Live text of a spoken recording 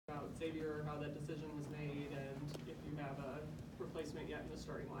Zavier, how that decision was made, and if you have a replacement yet in the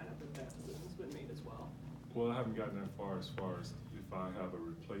starting lineup, if that decision's been made as well. Well, I haven't gotten that far as if I have a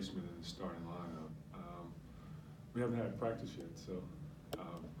replacement in the starting lineup. We haven't had practice yet, so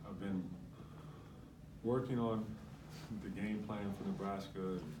I've been working on the game plan for Nebraska.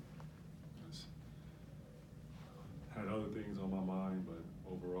 And just had other things on my mind, but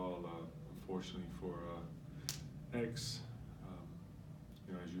overall, unfortunately for X,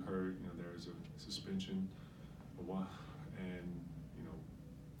 as you heard, there is a suspension, and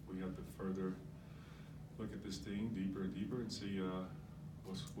we have to further look at this thing deeper and deeper and see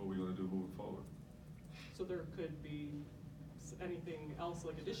what we're going to do moving forward. So there could be anything else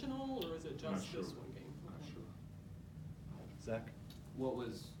like additional, or is it just Not sure. this one game? Not sure. Zach? What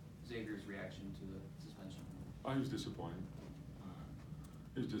was Zavier's reaction to the suspension? He was disappointed.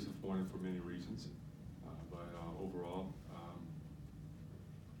 He was disappointed for many reasons, but overall,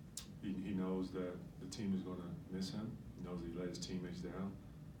 he knows that the team is going to miss him. He knows he let his teammates down.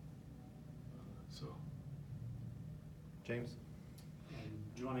 James?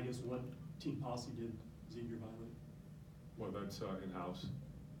 Juwan, I guess what team policy did Zavier violate? Well, that's in-house.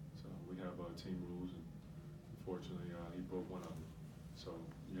 So we have team rules, and unfortunately, he broke one of them. So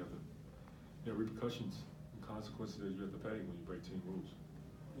you have repercussions and consequences that you have to pay when you break team rules.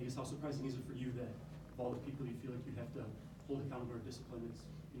 I guess how surprising is it for you that of all the people you feel like you have to hold accountable or discipline, it's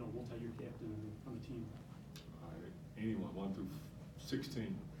multi-year captain on the team? Anyone 1 through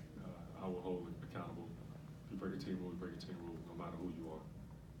 16, I will hold accountable. If you break a team rule, you break a team rule, no matter who you are.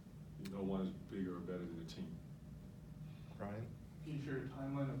 No one is bigger or better than the team. Brian? Can you share a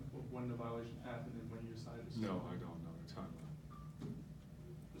timeline of when the violation happened and when you decided to? No, I don't know the timeline.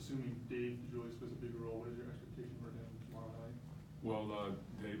 Assuming Dave DeJoyce plays a big role, what is your expectation for him tomorrow night? Well,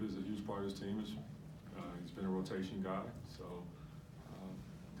 Dave is a huge part of his team. He's been a rotation guy, so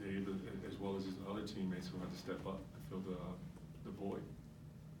Dave, as well as his other teammates, will have to step up to fill the void.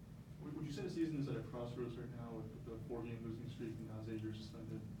 Would you say the season is at a crossroads right now with the 4-game losing streak and now Zavier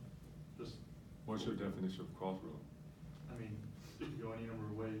suspended? What's your definition of crossroad? I mean, it could go any number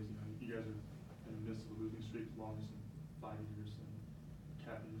of ways. You guys are in the midst of a losing streak, the longest in 5 years, and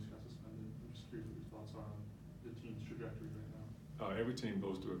captain just got suspended. I'm just curious what your thoughts are on the team's trajectory right now. Every team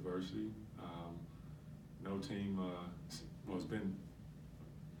goes through adversity. No team.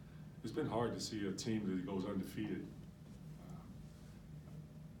 It's been hard to see a team that goes undefeated.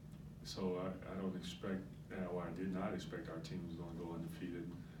 So I don't expect, or I did not expect our team was going to go undefeated.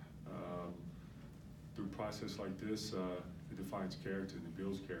 Through a process like this, it defines character and it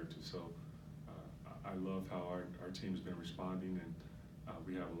builds character. So I love how our team has been responding, and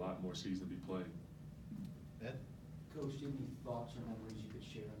we have a lot more season to be played. Ed? Coach, do you have any thoughts or memories you could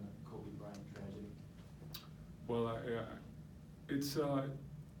share on the Kobe Bryant tragedy? Well, it's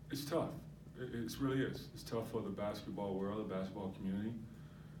tough. It really is. It's tough for the basketball world, the basketball community,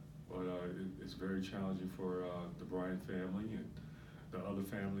 but it's very challenging for the Bryant family and the other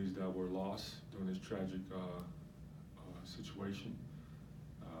families that were lost during this tragic situation.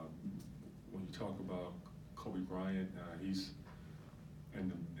 When you talk about Kobe Bryant, he's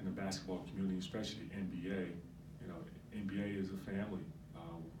in the basketball community, especially NBA. NBA is a family.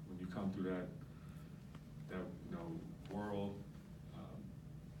 When you come through that world,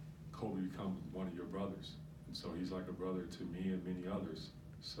 Kobe becomes one of your brothers, and so he's like a brother to me and many others.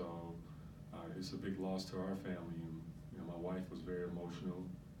 So it's a big loss to our family, and my wife was very emotional.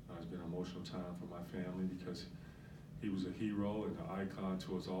 It's been an emotional time for my family because he was a hero and an icon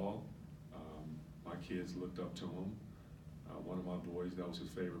to us all. My kids looked up to him. One of my boys, that was his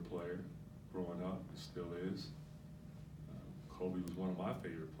favorite player growing up, and still is. Kobe was one of my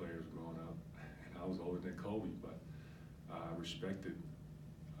favorite players growing up, and I was older than Kobe, but I respected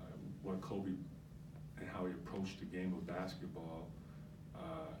what Kobe and how he approached the game of basketball.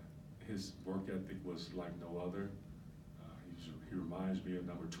 His work ethic was like no other. He reminds me of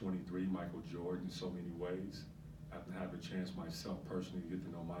number 23, Michael Jordan, in so many ways. After having a chance myself personally to get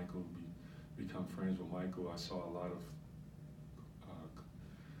to know Michael, become friends with Michael, I saw a lot of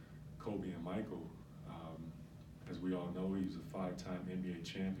Kobe and Michael. As we all know, he's a 5-time NBA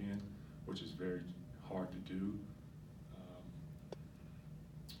champion, which is very hard to do.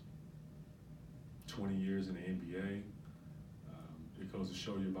 20 years in the NBA. It goes to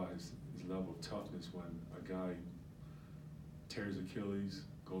show you about his level of toughness when a guy tears Achilles,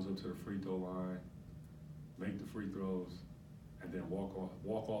 goes up to the free throw line, make the free throws, and then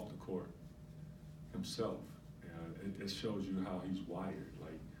walk off the court himself. It shows you how he's wired.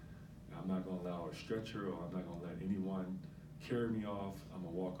 Like, I'm not going to allow a stretcher, or I'm not going to let anyone carry me off. I'm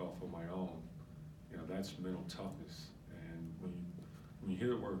going to walk off on my own. That's mental toughness. And when when you hear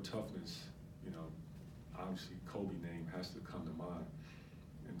the word toughness, you know, obviously Kobe name has to come to mind.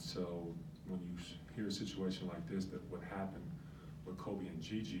 And so when you hear a situation like this, that what happened with Kobe and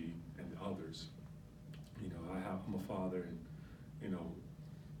Gigi and others, you know, I'm a father, and you know,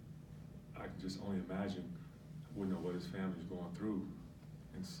 I can just only imagine, you know, what his family's going through,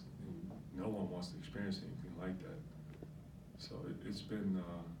 and no one wants to experience anything like that. So it's been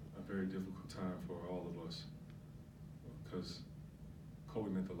a very difficult time for all of us, because Kobe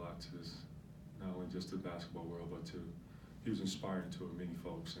meant a lot to this, not only just the basketball world, but he was inspiring to many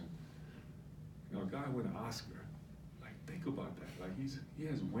folks. And you know, a guy with an Oscar, like, think about that. Like, he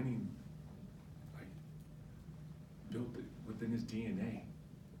has winning, like, built it within his DNA.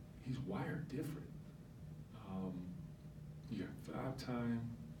 He's wired different. You got 5-time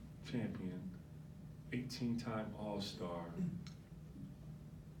champion, 18-time All-Star,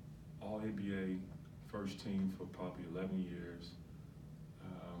 All-NBA first team for probably 11 years,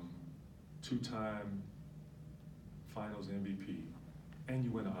 2-time Finals MVP, and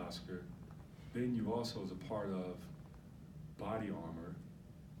you win an Oscar. Then you also was a part of Body Armor,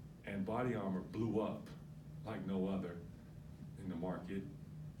 and Body Armor blew up like no other in the market.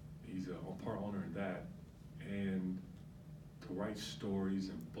 He's a part owner in that, and to write stories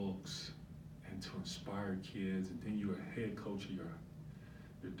and books and to inspire kids, and then you're a head coach of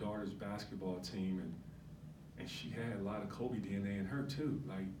your daughter's basketball team, and she had a lot of Kobe DNA in her too.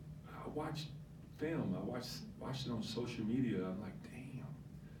 Like, I watched film, I watched it on social media. I'm like, damn,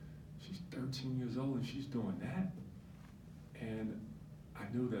 she's 13 years old and she's doing that. And I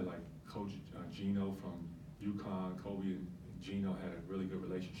knew that, like, Coach Gino from UConn, Kobe and Gino had a really good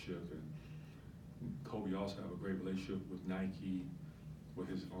relationship, and Kobe also had a great relationship with Nike, with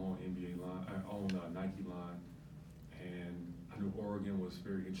his own NBA line, Nike line. And I knew Oregon was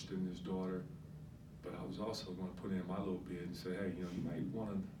very interested in his daughter, but I was also going to put in my little bid and say, hey, you know, you might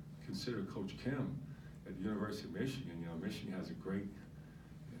want to consider Coach Kim at the University of Michigan. You know, Michigan has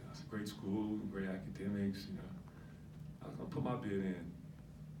it's a great school, great academics. You know, I was going to put my bid in,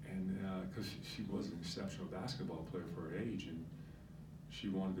 and because she was an exceptional basketball player for her age, and she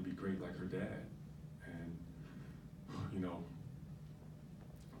wanted to be great like her dad. And you know,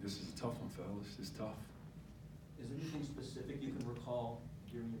 this is a tough one, fellas. It's tough. Is there anything specific you can recall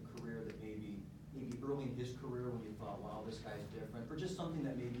during your career that maybe early in his career when you thought, wow, this guy's different, or just something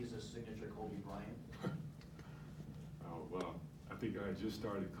that maybe is a signature Kobe Bryant? Oh, well, I think I just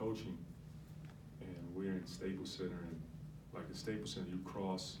started coaching, and we're in Staples Center, and like at Staples Center, you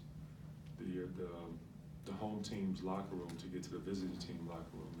cross the home team's locker room to get to the visiting team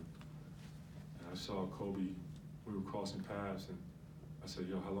locker room. And I saw Kobe, we were crossing paths, and I said,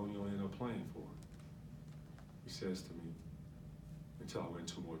 yo, how long you gonna end up playing for? He says to me, until I win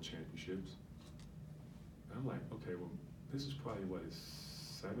 2 more championships. And I'm like, okay, well, this is probably, what,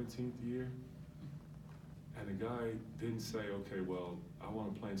 his 17th year? And the guy didn't say, okay, well, I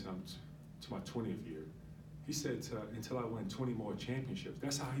want to play until I'm to my 20th year. He said, until I win 20 more championships.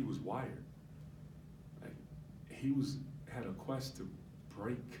 That's how he was wired. Like, he had a quest to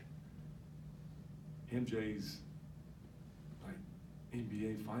break MJ's, like,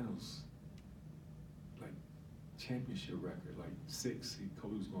 NBA Finals, like, championship record, like 6.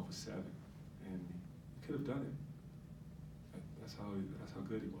 Kobe was going for 7, and he could have done it. That's how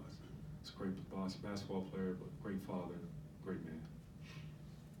good he was. He's a great basketball player, but great father, great man.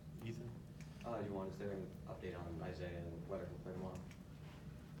 Ethan? Juwan, is there an update on Isaiah and whether he'll play tomorrow?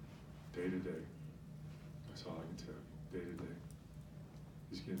 Day to day. That's all I can tell you. Day to day.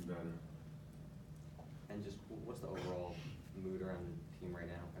 He's getting better. And just what's the overall mood around the team right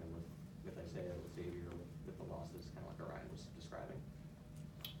now, kind of with Isaiah, with Zavier, with the losses, kind of like Orion was describing?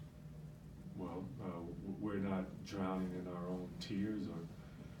 Well, we're not drowning in our own tears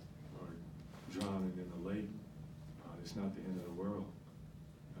or drowning in the lake. It's not the end of the world.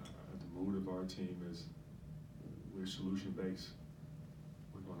 The mood of our team is we're solution-based.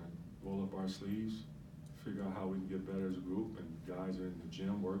 We're going to roll up our sleeves, figure out how we can get better as a group, and guys are in the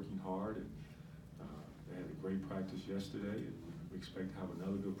gym working hard. And they had a great practice yesterday, and we expect to have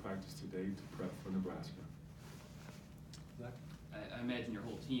another good practice today to prep for Nebraska. Zach? I imagine your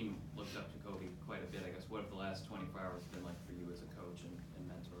whole team looked up to Kobe quite a bit. I guess, what have the last 24 hours been like for you as a coach and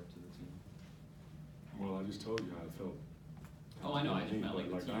mentor to the team? Well, I just told you how I felt. Oh, I know. I just meant like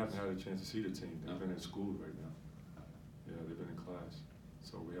the I haven't teams. had a chance to see the team. They've been in Okay. school right now. Yeah, they've been in class.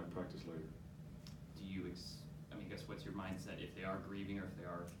 So we have practice later. Do you, I mean, I guess what's your mindset if they are grieving or if they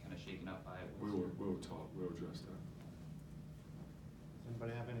are kind of shaken up by it? We'll talk. We'll address that. Does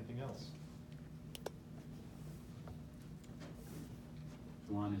anybody have anything else?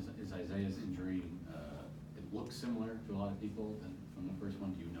 Juwan, is Isaiah's injury, it looks similar to a lot of people from on the first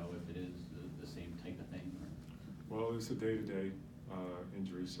one, do you know if it is the same type of thing, or? Well, it's a day-to-day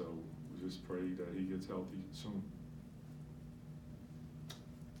injury, so we just pray that he gets healthy soon.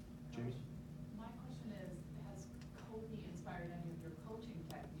 Jamie? My question is, has Kobe inspired any of your coaching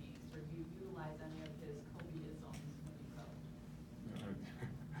techniques, or do you utilize any of his Kobe-isms when you coach?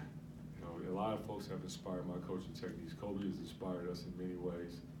 You know, a lot of folks have inspired my coaching techniques. Kobe has inspired us in many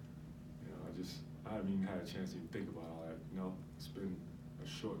ways. You know, I haven't even had a chance to even think about all that. You know, it's been a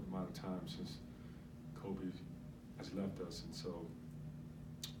short amount of time since Kobe has left us, and so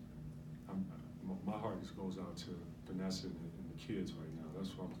my heart just goes out to Vanessa and the kids right now. That's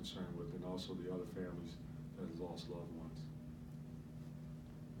what I'm concerned with, and also the other families that have lost loved ones.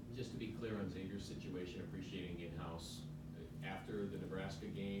 Just to be clear on Zavier's situation, appreciating in-house, after the Nebraska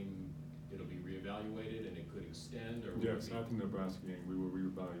game, it'll be reevaluated and it could extend, or? will it Yes, be- after the Nebraska game, we will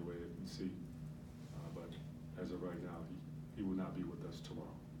reevaluate it and see. But as of right now, he will not be with us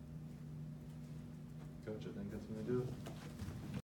tomorrow. Coach, I think that's gonna do